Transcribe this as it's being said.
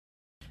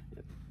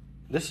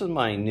This is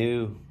my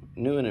new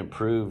and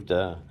improved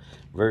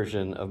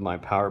version of my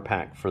power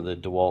pack for the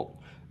Dewalt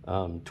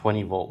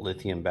 20 volt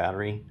lithium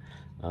battery.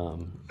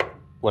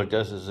 What it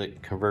does is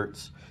it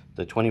converts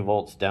the 20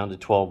 volts down to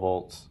 12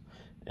 volts,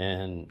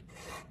 and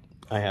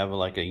I have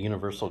like a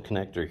universal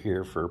connector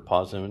here for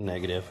positive and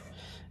negative,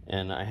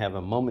 and I have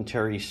a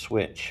momentary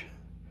switch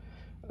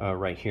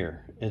right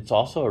here. It's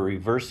also a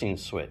reversing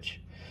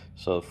switch,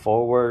 so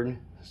forward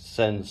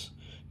sends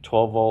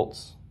 12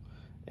 volts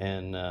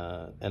and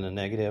a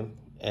negative,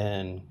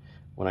 and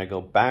when I go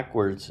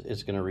backwards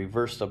it's going to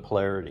reverse the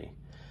polarity,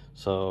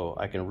 so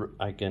I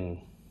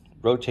can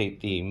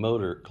rotate the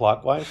motor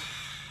clockwise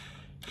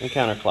and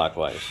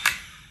counterclockwise.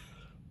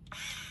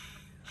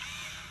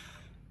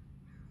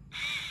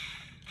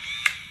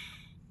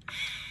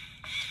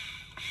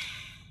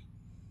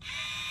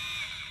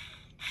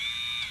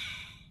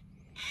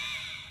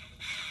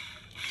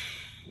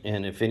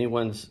 And if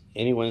anyone's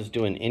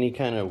doing any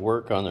kind of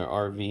work on their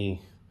RV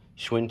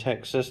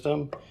Schwinteck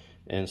system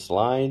and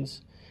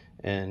slides,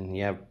 and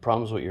you have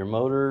problems with your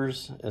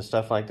motors and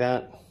stuff like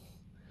that,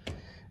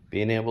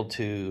 being able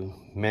to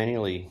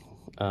manually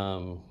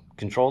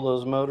control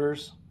those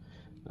motors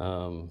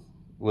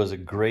was a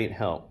great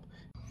help.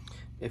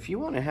 If you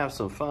want to have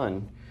some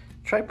fun,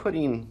 try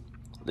putting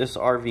this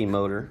RV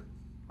motor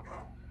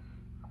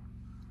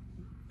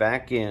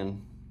back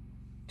in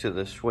to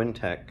the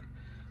Schwinteck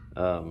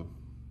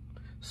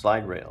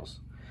slide rails.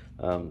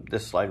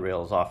 This slide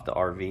rail is off the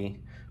RV,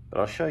 but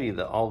I'll show you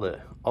all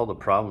the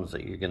problems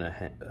that you're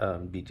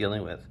gonna be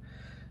dealing with.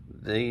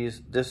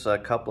 This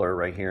coupler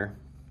right here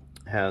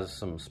has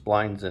some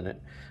splines in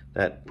it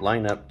that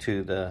line up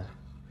to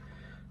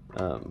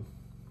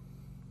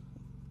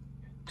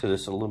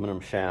this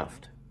aluminum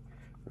shaft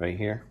right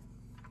here.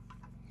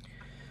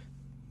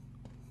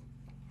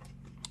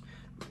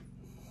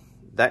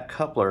 That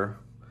coupler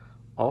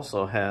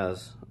also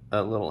has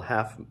a little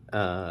half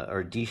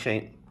or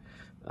D-shape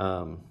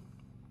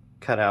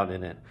cut out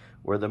in it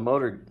where the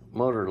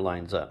motor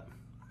lines up.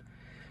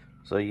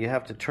 So you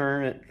have to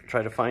turn it,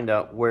 try to find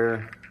out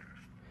where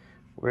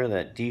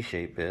that D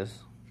shape is.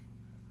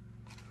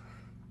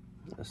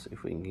 Let's see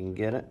if we can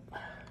get it.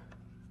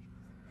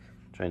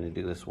 Trying to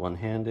do this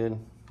one-handed.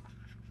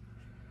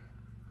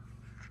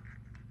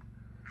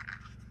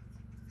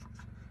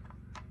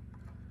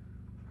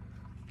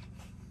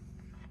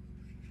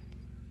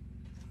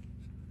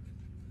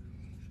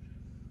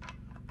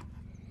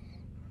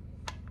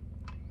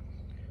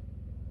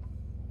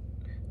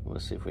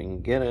 Let's see if we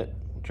can get it.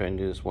 I'm trying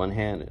to do this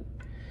one-handed.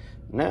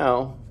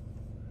 Now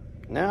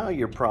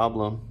your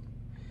problem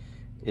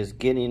is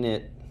getting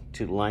it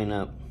to line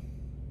up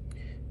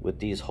with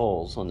these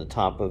holes on the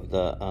top of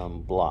the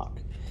block.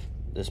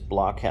 This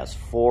block has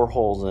 4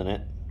 holes in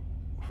it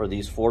for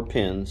these 4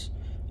 pins.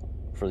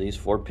 For these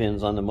 4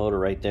 pins on the motor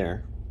right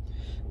there,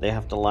 they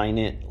have to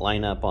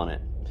line up on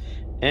it,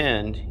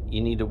 and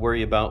you need to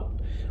worry about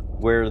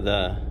where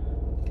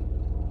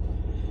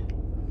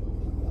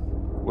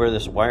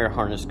this wire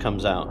harness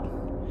comes out.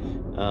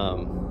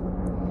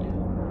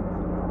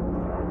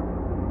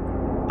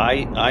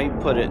 I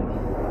put it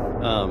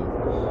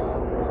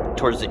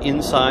towards the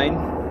inside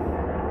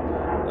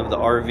of the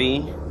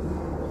RV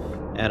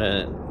at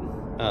a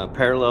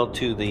parallel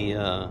to the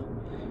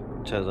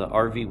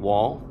RV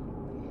wall,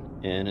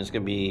 and it's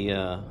going to be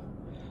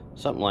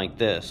something like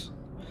this.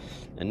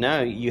 And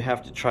now you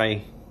have to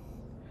try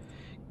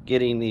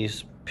getting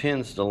these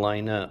pins to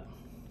line up.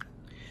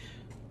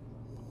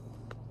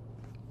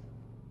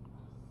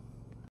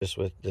 Just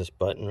with this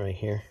button right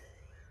here.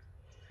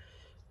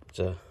 It's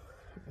a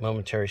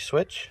momentary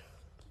switch.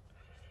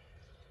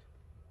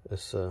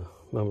 This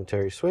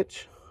momentary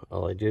switch,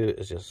 all I do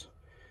is just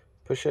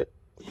push it.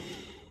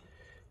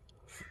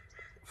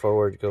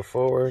 Forward, go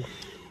forward.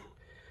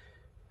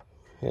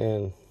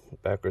 And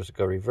backwards,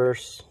 go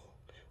reverse.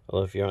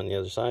 Although if you're on the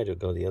other side, it'll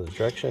go the other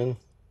direction.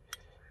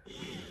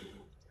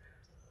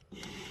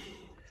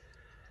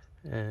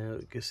 And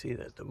you can see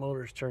that the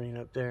motor's turning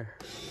up there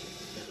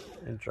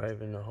and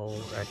driving the whole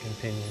rack and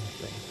pinion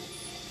thing.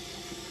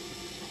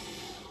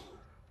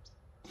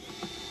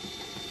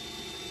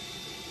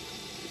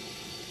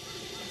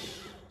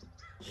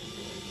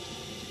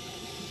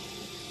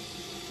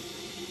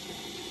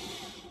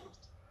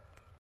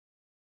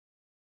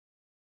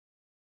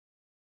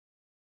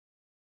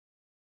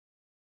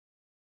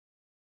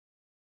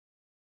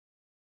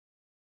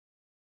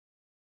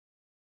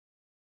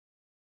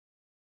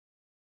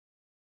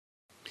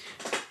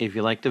 If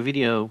you liked the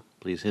video,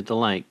 please hit the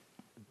like.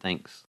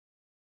 Thanks.